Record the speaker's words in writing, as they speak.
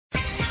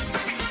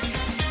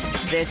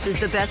This is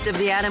the Best of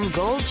the Adam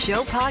Gold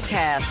Show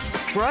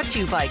podcast, brought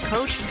to you by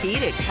Coach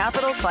Pete at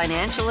Capital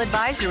Financial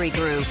Advisory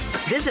Group.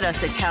 Visit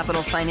us at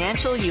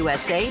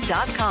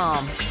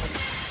capitalfinancialusa.com.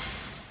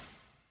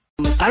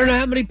 I don't know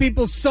how many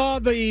people saw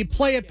the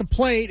play at the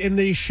plate in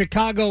the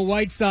Chicago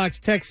White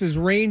Sox-Texas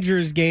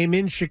Rangers game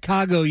in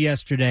Chicago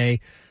yesterday,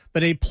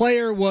 but a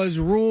player was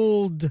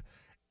ruled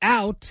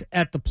out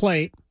at the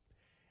plate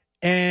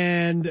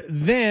and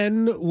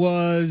then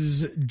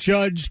was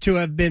judged to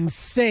have been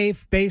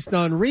safe based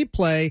on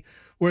replay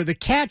where the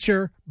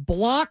catcher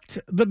blocked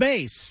the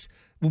base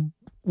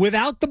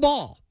without the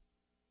ball.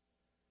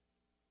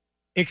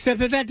 Except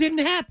that didn't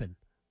happen.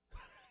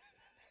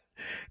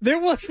 There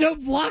was no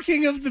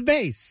blocking of the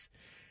base.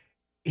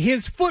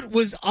 His foot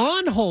was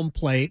on home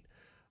plate,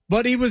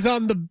 but he was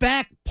on the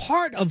back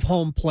part of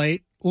home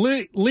plate,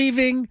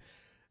 leaving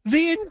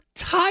the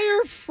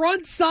entire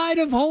front side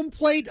of home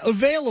plate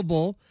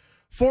available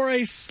for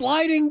a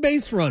sliding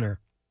base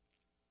runner.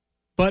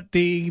 But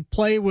the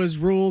play was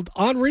ruled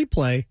on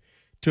replay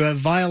to have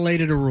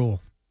violated a rule.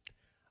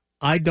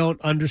 I don't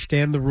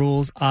understand the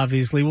rules,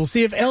 obviously. We'll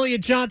see if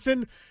Elliot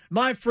Johnson,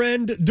 my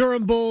friend,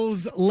 Durham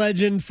Bulls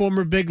legend,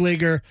 former big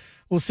leaguer,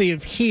 we'll see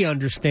if he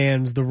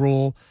understands the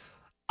rule.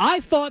 I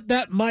thought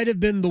that might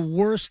have been the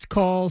worst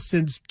call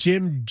since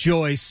Jim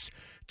Joyce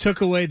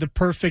took away the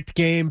perfect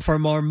game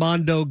from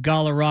Armando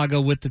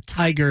Galarraga with the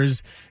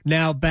Tigers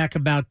now back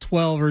about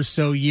 12 or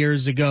so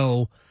years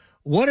ago.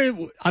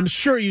 I'm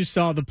sure you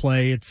saw the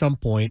play at some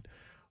point.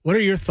 What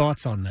are your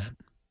thoughts on that?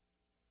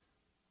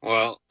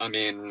 Well, I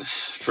mean,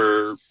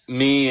 for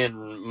me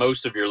and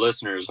most of your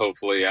listeners,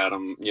 hopefully,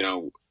 Adam,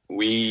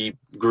 we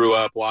grew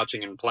up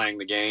watching and playing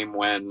the game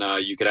when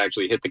you could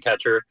actually hit the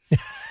catcher.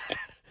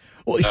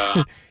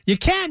 Well, you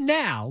can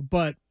now,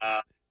 but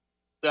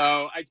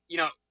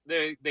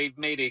they've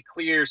made a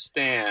clear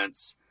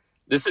stance.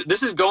 This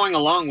is going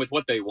along with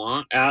what they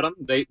want, Adam.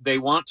 They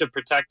want to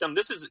protect them.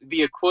 This is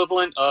the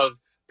equivalent of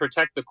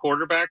protect the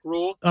quarterback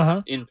rule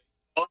in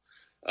baseball.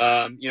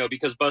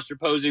 Because Buster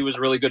Posey was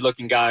a really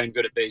good-looking guy and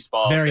good at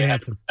baseball. Very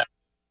handsome.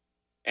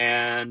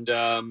 And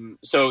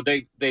so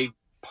they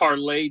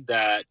parlayed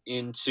that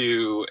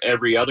into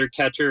every other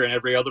catcher and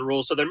every other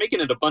rule. So they're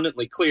making it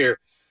abundantly clear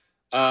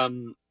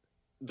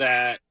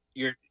that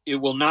it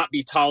will not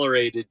be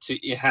tolerated to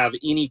have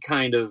any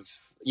kind of,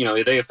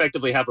 they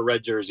effectively have a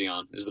red jersey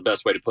on is the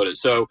best way to put it.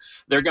 So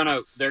they're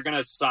gonna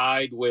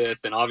side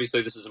with, and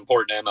obviously this is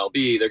important to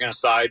MLB, they're going to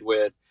side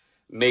with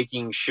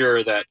making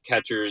sure that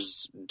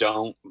catchers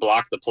don't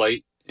block the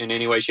plate in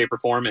any way, shape, or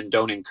form and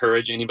don't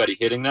encourage anybody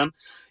hitting them.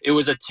 It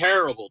was a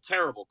terrible,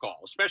 terrible call,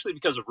 especially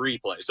because of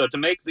replay. So to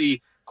make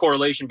the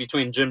correlation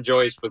between Jim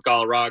Joyce with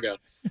Galarraga,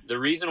 the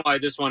reason why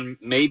this one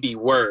may be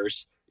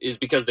worse is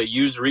because they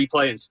used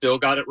replay and still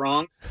got it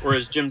wrong,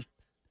 whereas Jim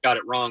got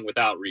it wrong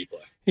without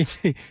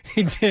replay.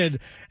 He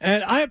did.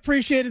 And I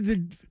appreciated a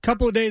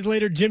couple of days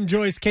later, Jim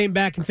Joyce came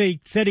back and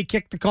said he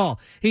kicked the call.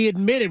 He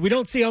admitted. We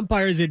don't see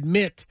umpires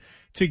admit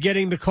to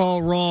getting the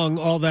call wrong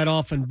all that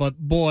often, but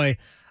boy,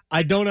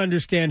 I don't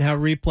understand how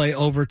replay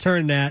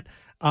overturned that.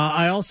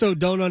 I also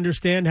don't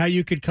understand how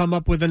you could come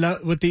up with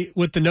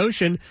the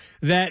notion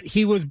that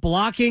he was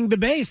blocking the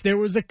base. There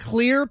was a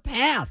clear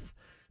path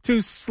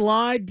to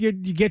slide. You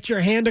get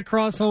your hand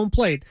across home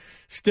plate.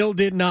 Still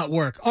did not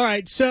work. All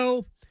right,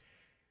 so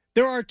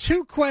there are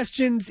two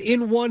questions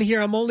in one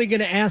here. I'm only going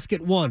to ask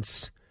it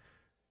once.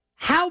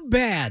 How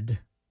bad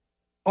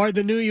are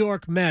the New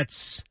York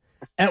Mets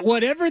at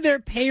whatever their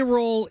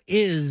payroll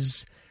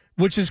is,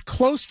 which is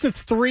close to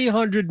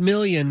 $300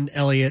 million,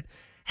 Elliot?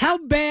 How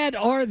bad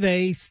are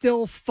they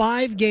still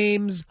 5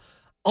 games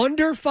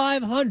under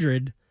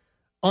 500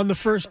 on the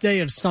first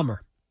day of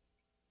summer?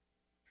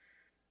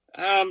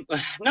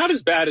 Not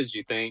as bad as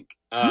you think.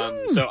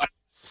 So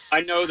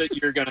I know that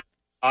you're going to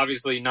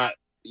obviously not,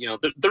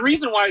 the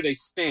reason why they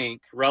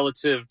stink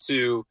relative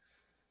to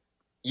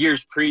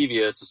years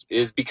previous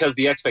is because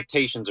the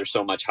expectations are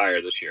so much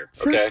higher this year.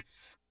 Okay.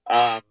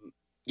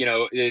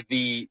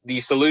 The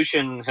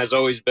solution has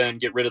always been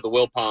get rid of the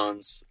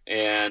Wilpons,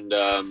 and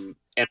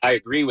I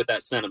agree with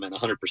that sentiment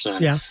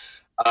 100%. Yeah.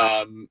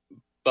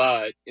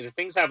 But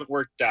things haven't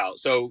worked out.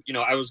 So,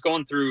 I was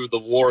going through the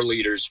war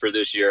leaders for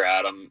this year,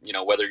 Adam.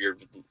 Whether your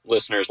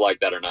listeners like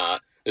that or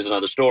not is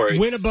another story.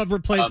 Win above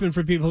replacement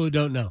for people who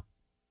don't know.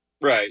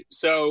 Right.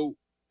 So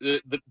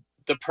the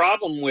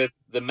problem with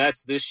the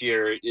Mets this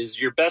year is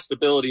your best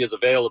ability is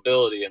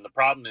availability. And the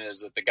problem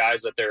is that the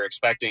guys that they're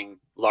expecting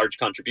large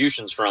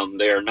contributions from,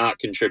 they are not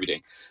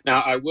contributing.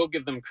 Now, I will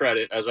give them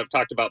credit, as I've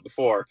talked about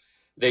before.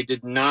 They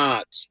did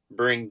not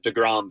bring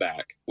DeGrom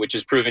back, which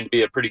is proving to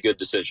be a pretty good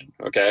decision.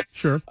 Okay.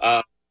 Sure.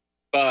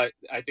 But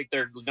I think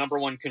their number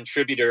one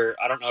contributor,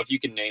 I don't know if you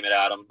can name it,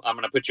 Adam. I'm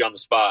going to put you on the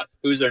spot.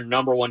 Who's their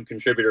number one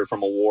contributor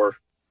from a war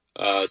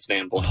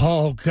standpoint?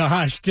 Oh,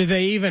 gosh. Do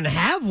they even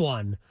have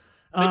one?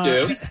 They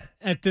do.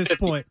 At this 50th.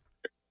 point.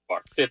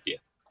 50th.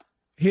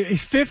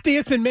 He's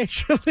 50th in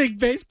Major League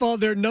Baseball,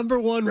 their number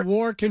one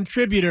war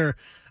contributor,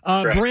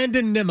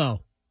 Brandon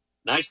Nimmo.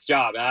 Nice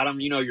job, Adam.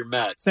 You know your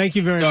Mets. Thank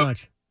you very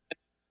much.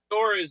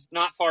 Lindor is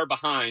not far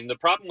behind. The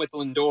problem with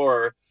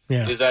Lindor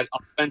is that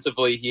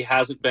offensively he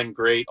hasn't been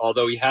great,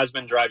 although he has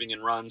been driving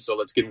in runs, so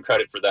let's give him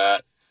credit for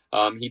that.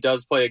 He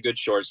does play a good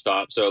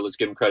shortstop, so let's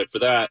give him credit for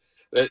that.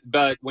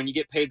 But when you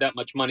get paid that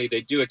much money,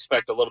 they do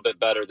expect a little bit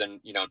better than,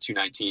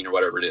 219 or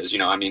whatever it is.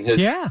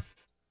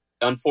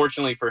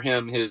 Unfortunately for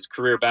him, his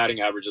career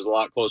batting average is a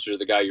lot closer to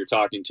the guy you're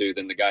talking to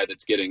than the guy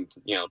that's getting,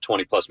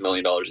 $20+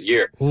 million a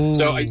year. Ooh.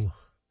 So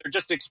they're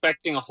just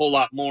expecting a whole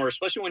lot more,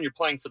 especially when you're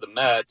playing for the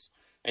Mets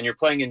and you're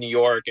playing in New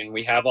York and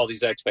we have all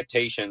these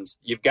expectations.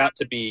 You've got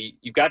to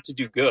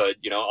do good.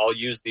 I'll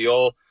use the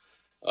old,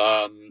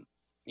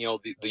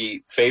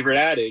 the favorite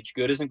adage,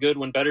 good isn't good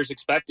when better's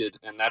expected.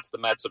 And that's the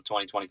Mets of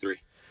 2023.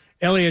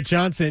 Elliot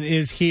Johnson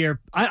is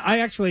here.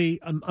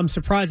 I'm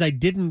surprised I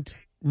didn't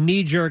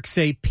knee-jerk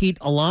say Pete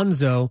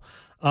Alonso,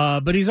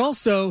 but he's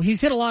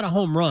hit a lot of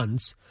home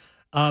runs,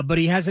 but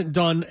he hasn't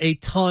done a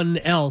ton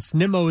else.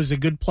 Nimmo is a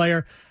good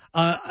player.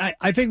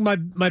 I think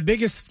my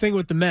biggest thing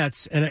with the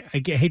Mets, and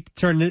I hate to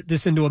turn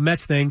this into a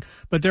Mets thing,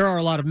 but there are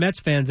a lot of Mets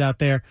fans out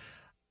there.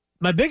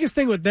 My biggest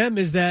thing with them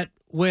is that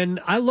when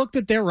I looked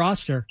at their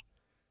roster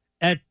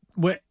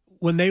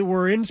when they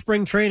were in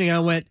spring training, I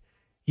went,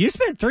 you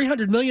spent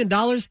 $300 million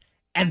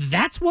and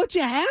that's what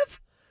you have?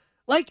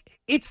 Like,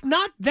 it's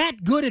not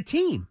that good a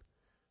team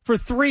for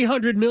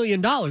 $300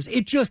 million.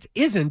 It just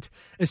isn't,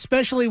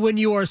 especially when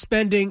you are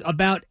spending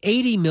about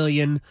 $80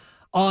 million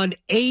on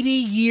 80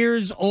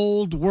 years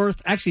old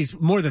worth, actually it's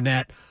more than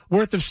that,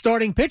 worth of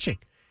starting pitching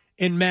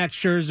in Max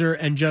Scherzer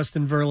and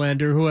Justin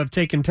Verlander, who have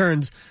taken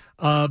turns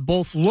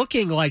both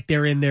looking like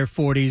they're in their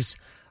 40s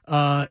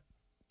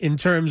in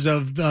terms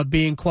of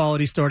being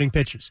quality starting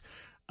pitchers.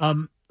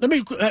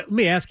 Let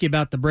me ask you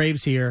about the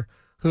Braves here,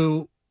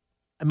 who,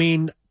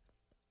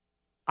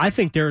 I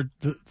think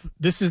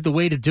this is the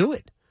way to do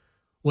it.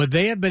 What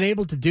they have been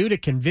able to do to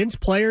convince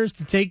players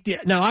to take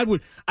now,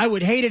 I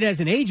would hate it as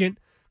an agent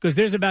because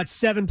there's about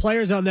 7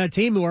 players on that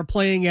team who are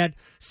playing at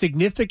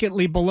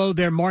significantly below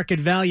their market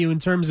value in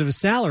terms of a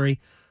salary,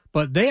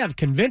 but they have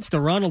convinced the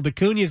Ronald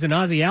Acuñas and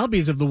Ozzie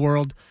Albies of the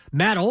world,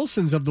 Matt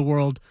Olsons of the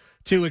world,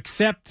 to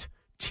accept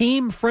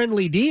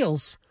team-friendly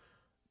deals,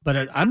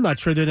 but I'm not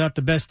sure they're not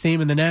the best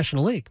team in the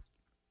National League.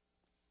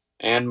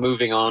 And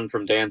moving on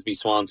from Dansby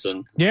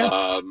Swanson.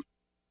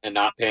 And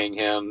not paying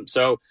him.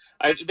 So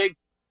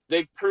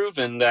they've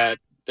proven that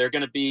they're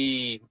going to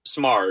be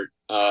smart.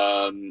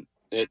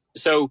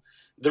 So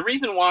the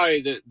reason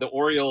why the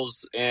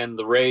Orioles and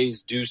the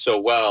Rays do so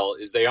well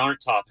is they aren't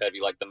top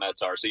heavy like the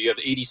Mets are. So you have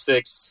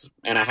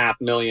 $86.5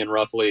 million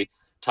roughly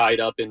tied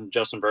up in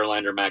Justin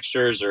Verlander, Max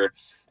Scherzer.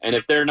 And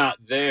if they're not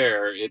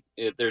there,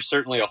 there's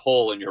certainly a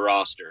hole in your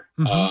roster.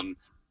 Mm-hmm.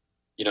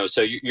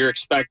 So you're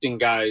expecting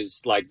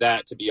guys like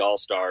that to be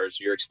all-stars.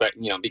 You're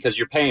expecting, because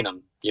you're paying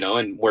them,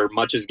 and where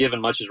much is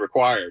given, much is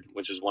required,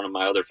 which is one of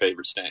my other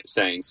favorite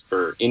sayings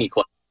for any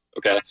club.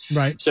 Okay.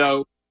 Right.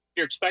 So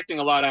you're expecting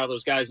a lot out of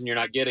those guys and you're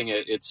not getting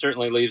it. It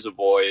certainly leaves a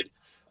void.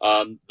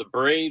 The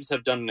Braves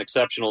have done an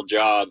exceptional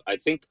job. I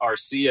think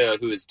Arcia,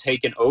 who has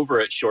taken over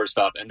at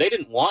shortstop, and they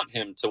didn't want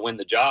him to win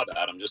the job,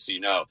 Adam, just so you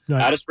know.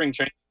 Right. Out of spring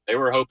training, they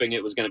were hoping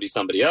it was going to be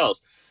somebody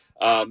else.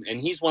 And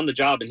he's won the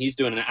job and he's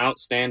doing an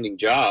outstanding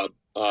job.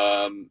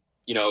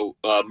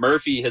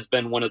 Murphy has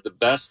been one of the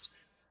best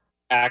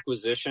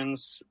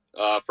acquisitions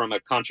from a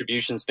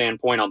contribution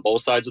standpoint on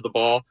both sides of the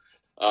ball.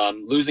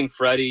 Losing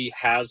Freddie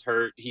has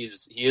hurt. He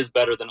is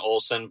better than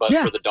Olsen, but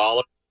for the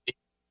dollar.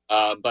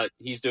 But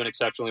he's doing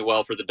exceptionally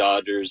well for the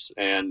Dodgers,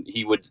 and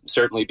he would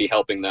certainly be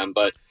helping them.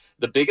 But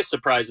the biggest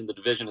surprise in the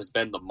division has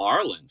been the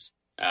Marlins.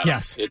 Adam.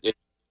 Yes.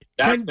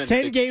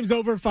 10 games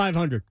over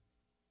 500.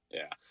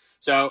 Yeah.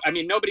 So,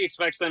 nobody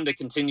expects them to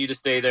continue to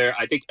stay there.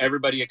 I think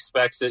everybody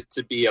expects it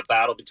to be a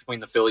battle between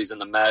the Phillies and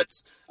the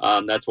Mets.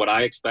 That's what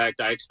I expect.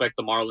 I expect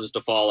the Marlins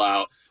to fall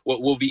out.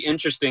 What will be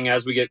interesting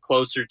as we get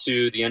closer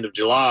to the end of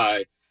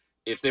July,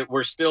 if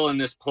we're still in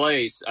this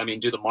place,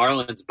 do the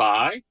Marlins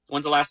buy?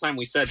 When's the last time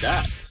we said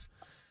that?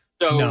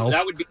 So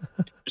That would be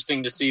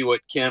interesting to see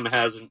what Kim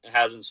has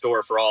in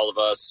store for all of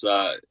us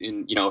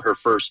in her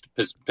first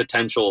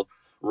potential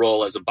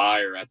role as a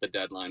buyer at the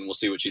deadline. We'll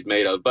see what she's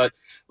made of. But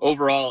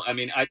overall,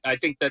 I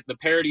think that the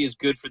parity is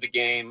good for the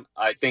game.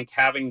 I think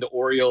having the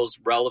Orioles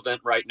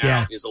relevant right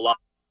now is a lot.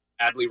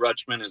 Adley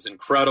Rutschman is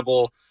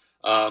incredible.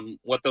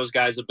 What those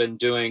guys have been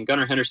doing.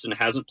 Gunnar Henderson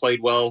hasn't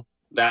played well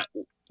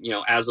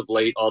as of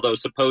late, although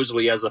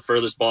supposedly he has the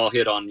furthest ball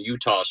hit on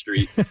Utah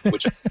Street,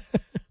 which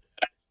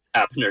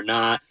happened or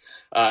not.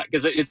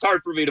 Because it's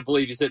hard for me to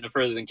believe he's hitting it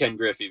further than Ken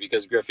Griffey,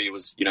 because Griffey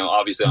was,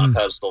 obviously on a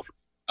pedestal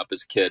up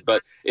as a kid.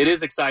 But it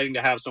is exciting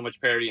to have so much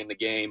parity in the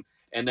game.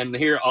 And then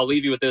here, I'll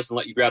leave you with this and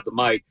let you grab the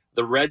mic.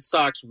 The Red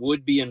Sox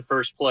would be in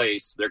first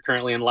place. They're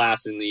currently in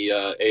last in the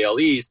AL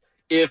East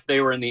if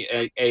they were in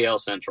the AL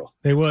Central.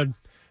 They would.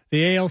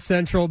 The AL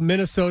Central,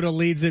 Minnesota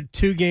leads it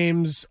 2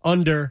 games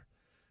under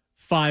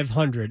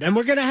 500. And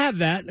we're going to have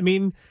that.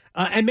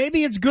 And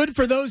maybe it's good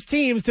for those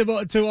teams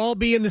to all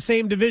be in the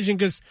same division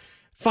because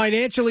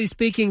financially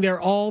speaking,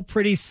 they're all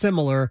pretty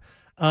similar.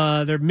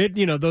 They're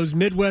those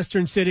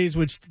Midwestern cities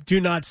which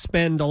do not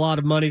spend a lot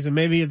of money, so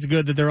maybe it's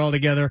good that they're all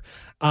together.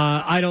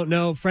 I don't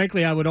know.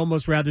 Frankly, I would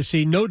almost rather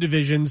see no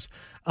divisions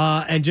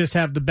and just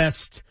have the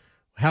best,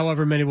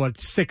 however many,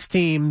 6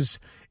 teams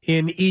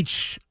in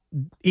each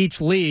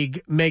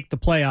league make the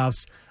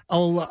playoffs.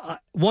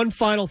 One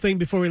final thing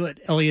before we let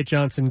Elliot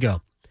Johnson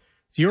go.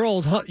 Your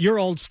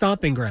old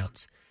stomping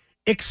grounds.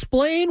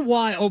 Explain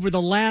why over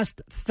the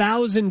last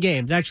 1,000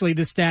 games, actually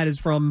this stat is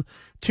from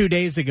 2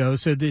 days ago,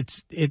 so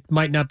it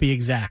might not be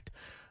exact.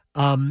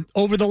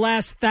 Over the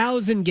last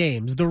 1,000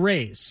 games, the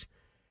Rays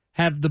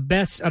have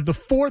the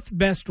fourth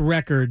best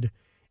record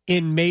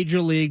in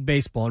Major League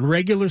Baseball in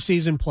regular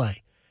season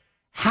play.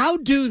 How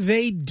do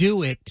they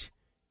do it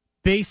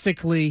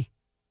basically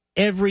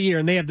every year?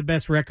 And they have the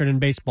best record in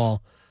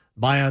baseball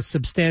by a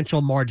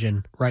substantial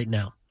margin right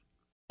now.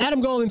 Adam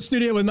Gold in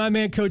studio with my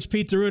man, Coach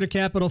Pete DeRuta,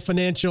 Capital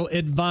Financial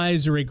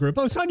Advisory Group.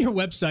 I was on your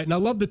website, and I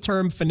love the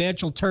term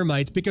financial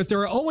termites because there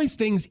are always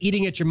things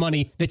eating at your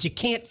money that you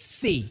can't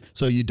see.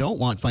 So you don't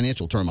want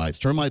financial termites.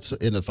 Termites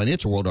in the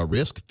financial world are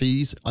risk,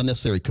 fees,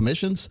 unnecessary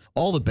commissions.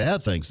 All the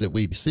bad things that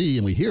we see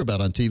and we hear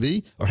about on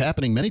TV are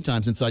happening many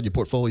times inside your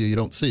portfolio you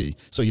don't see.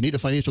 So you need a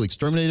financial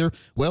exterminator.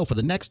 Well, for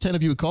the next 10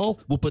 of you who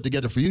call, we'll put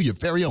together for you your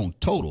very own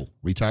total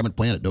retirement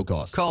plan at no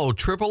cost. Call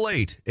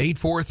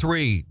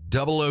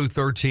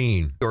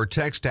 888-843-0013 or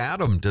text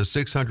Adam to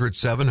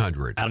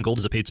 600-700. Adam Gold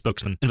is a paid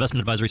spokesman.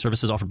 Investment advisory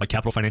services offered by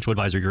Capital Financial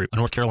Advisory Group, a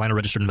North Carolina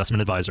registered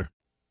investment advisor.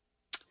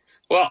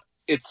 Well,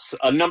 it's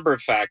a number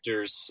of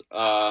factors.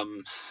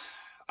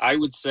 I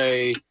would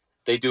say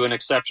they do an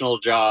exceptional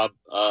job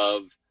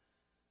of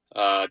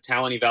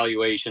talent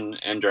evaluation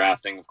and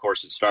drafting. Of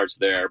course, it starts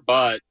there,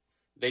 but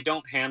they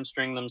don't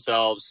hamstring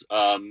themselves.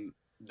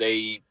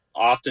 They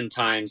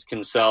oftentimes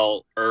can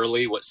sell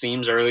early, what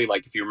seems early,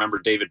 like if you remember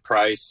David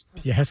Price.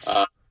 Yes.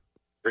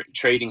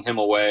 Trading him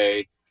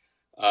away.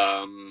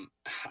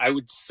 I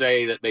would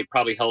say that they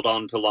probably held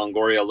on to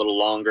Longoria a little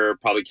longer,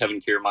 probably Kevin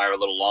Kiermaier a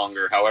little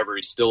longer. However,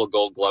 he's still a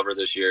Gold Glover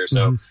this year.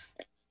 So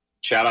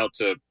shout out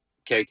to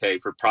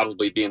KK for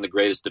probably being the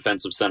greatest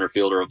defensive center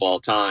fielder of all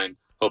time.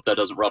 Hope that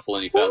doesn't ruffle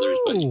any feathers,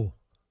 but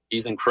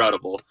he's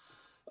incredible.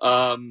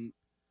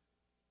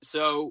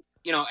 So,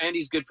 and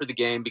he's good for the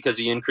game because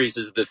he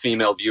increases the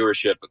female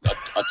viewership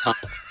a ton.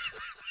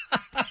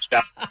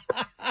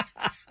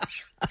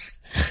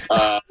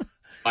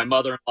 My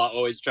mother-in-law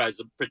always tries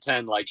to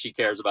pretend like she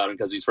cares about him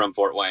because he's from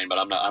Fort Wayne, but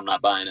I'm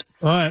not buying it.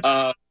 All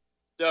right.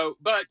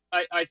 But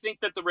I think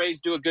that the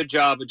Rays do a good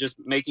job of just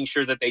making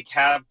sure that they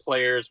have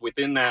players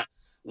within that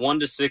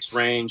 1 to 6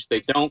 range. They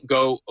don't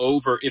go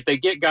over. If they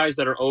get guys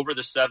that are over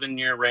the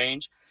 7-year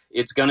range,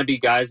 it's going to be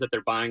guys that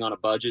they're buying on a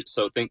budget.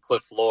 So think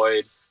Cliff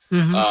Floyd.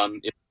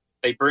 If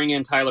they bring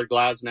in Tyler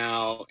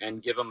Glasnow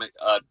and give him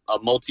a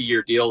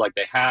multi-year deal like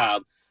they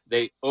have,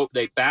 they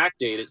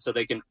backdate it so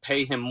they can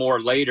pay him more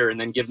later and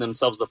then give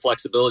themselves the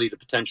flexibility to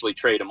potentially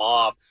trade him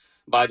off.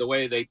 By the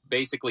way, they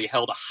basically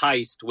held a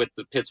heist with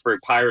the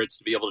Pittsburgh Pirates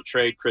to be able to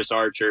trade Chris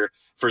Archer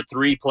for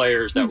 3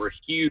 players that were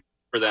huge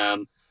for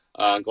them,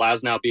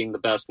 Glasnow being the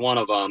best one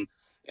of them.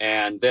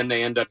 And then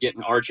they end up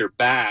getting Archer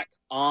back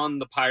on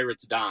the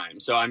Pirates' dime.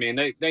 So, I mean,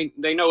 they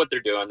know what they're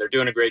doing. They're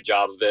doing a great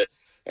job of it.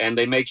 And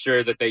they make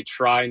sure that they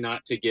try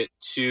not to get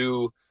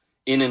too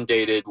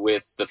inundated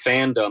with the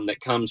fandom that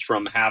comes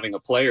from having a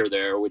player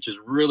there, which is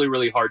really,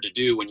 really hard to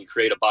do when you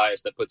create a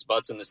bias that puts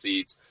butts in the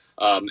seats.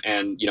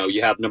 And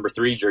you have number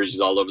 3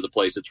 jerseys all over the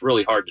place. It's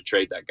really hard to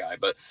trade that guy.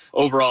 But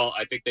overall,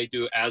 I think they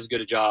do as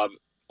good a job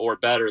or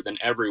better than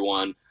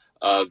everyone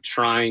of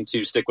trying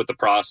to stick with the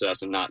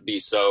process and not be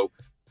so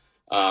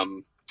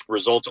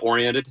results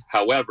oriented.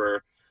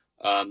 However,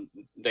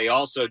 they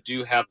also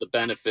do have the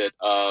benefit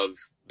of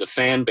the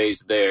fan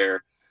base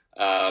there,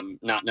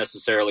 not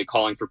necessarily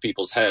calling for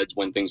people's heads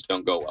when things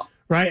don't go well.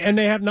 Right, and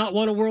they have not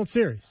won a World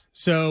Series.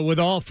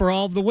 So for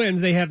all of the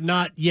wins, they have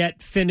not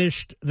yet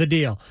finished the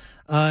deal.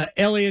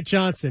 Elliot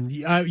Johnson,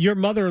 your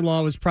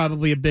mother-in-law was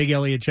probably a big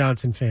Elliot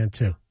Johnson fan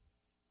too.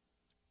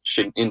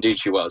 Indeed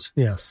she was.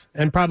 Yes,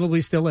 and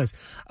probably still is.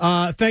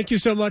 Thank you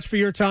so much for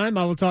your time.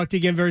 I will talk to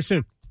you again very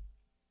soon.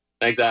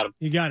 Thanks, Adam.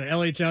 You got it.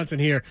 Elliot Johnson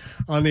here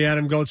on the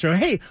Adam Gold Show.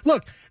 Hey,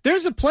 look,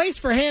 there's a place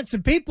for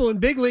handsome people in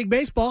big league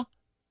baseball.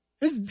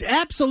 There's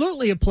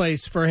absolutely a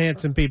place for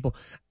handsome people.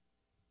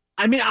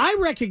 I mean, I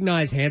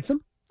recognize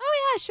handsome.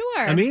 Oh, yeah,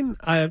 sure. I mean,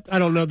 I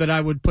don't know that I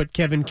would put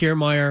Kevin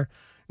Kiermaier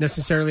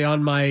necessarily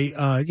on my,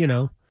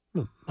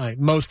 my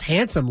most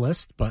handsome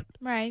list, but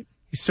right.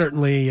 He's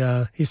certainly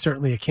a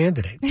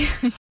candidate.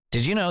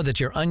 Did you know that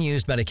your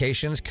unused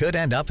medications could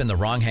end up in the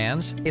wrong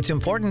hands? It's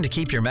important to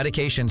keep your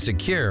medication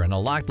secure in a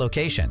locked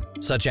location,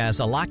 such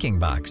as a locking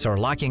box or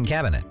locking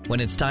cabinet.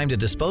 When it's time to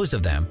dispose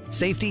of them,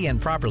 safely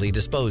and properly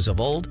dispose of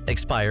old,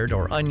 expired,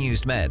 or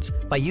unused meds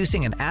by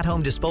using an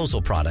at-home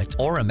disposal product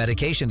or a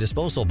medication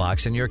disposal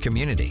box in your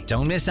community.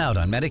 Don't miss out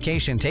on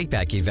medication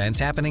take-back events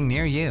happening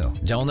near you.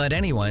 Don't let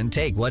anyone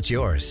take what's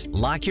yours.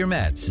 Lock your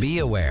meds. Be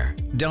aware.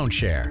 Don't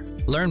share.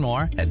 Learn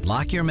more at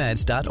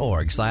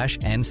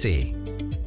lockyourmeds.org/NC.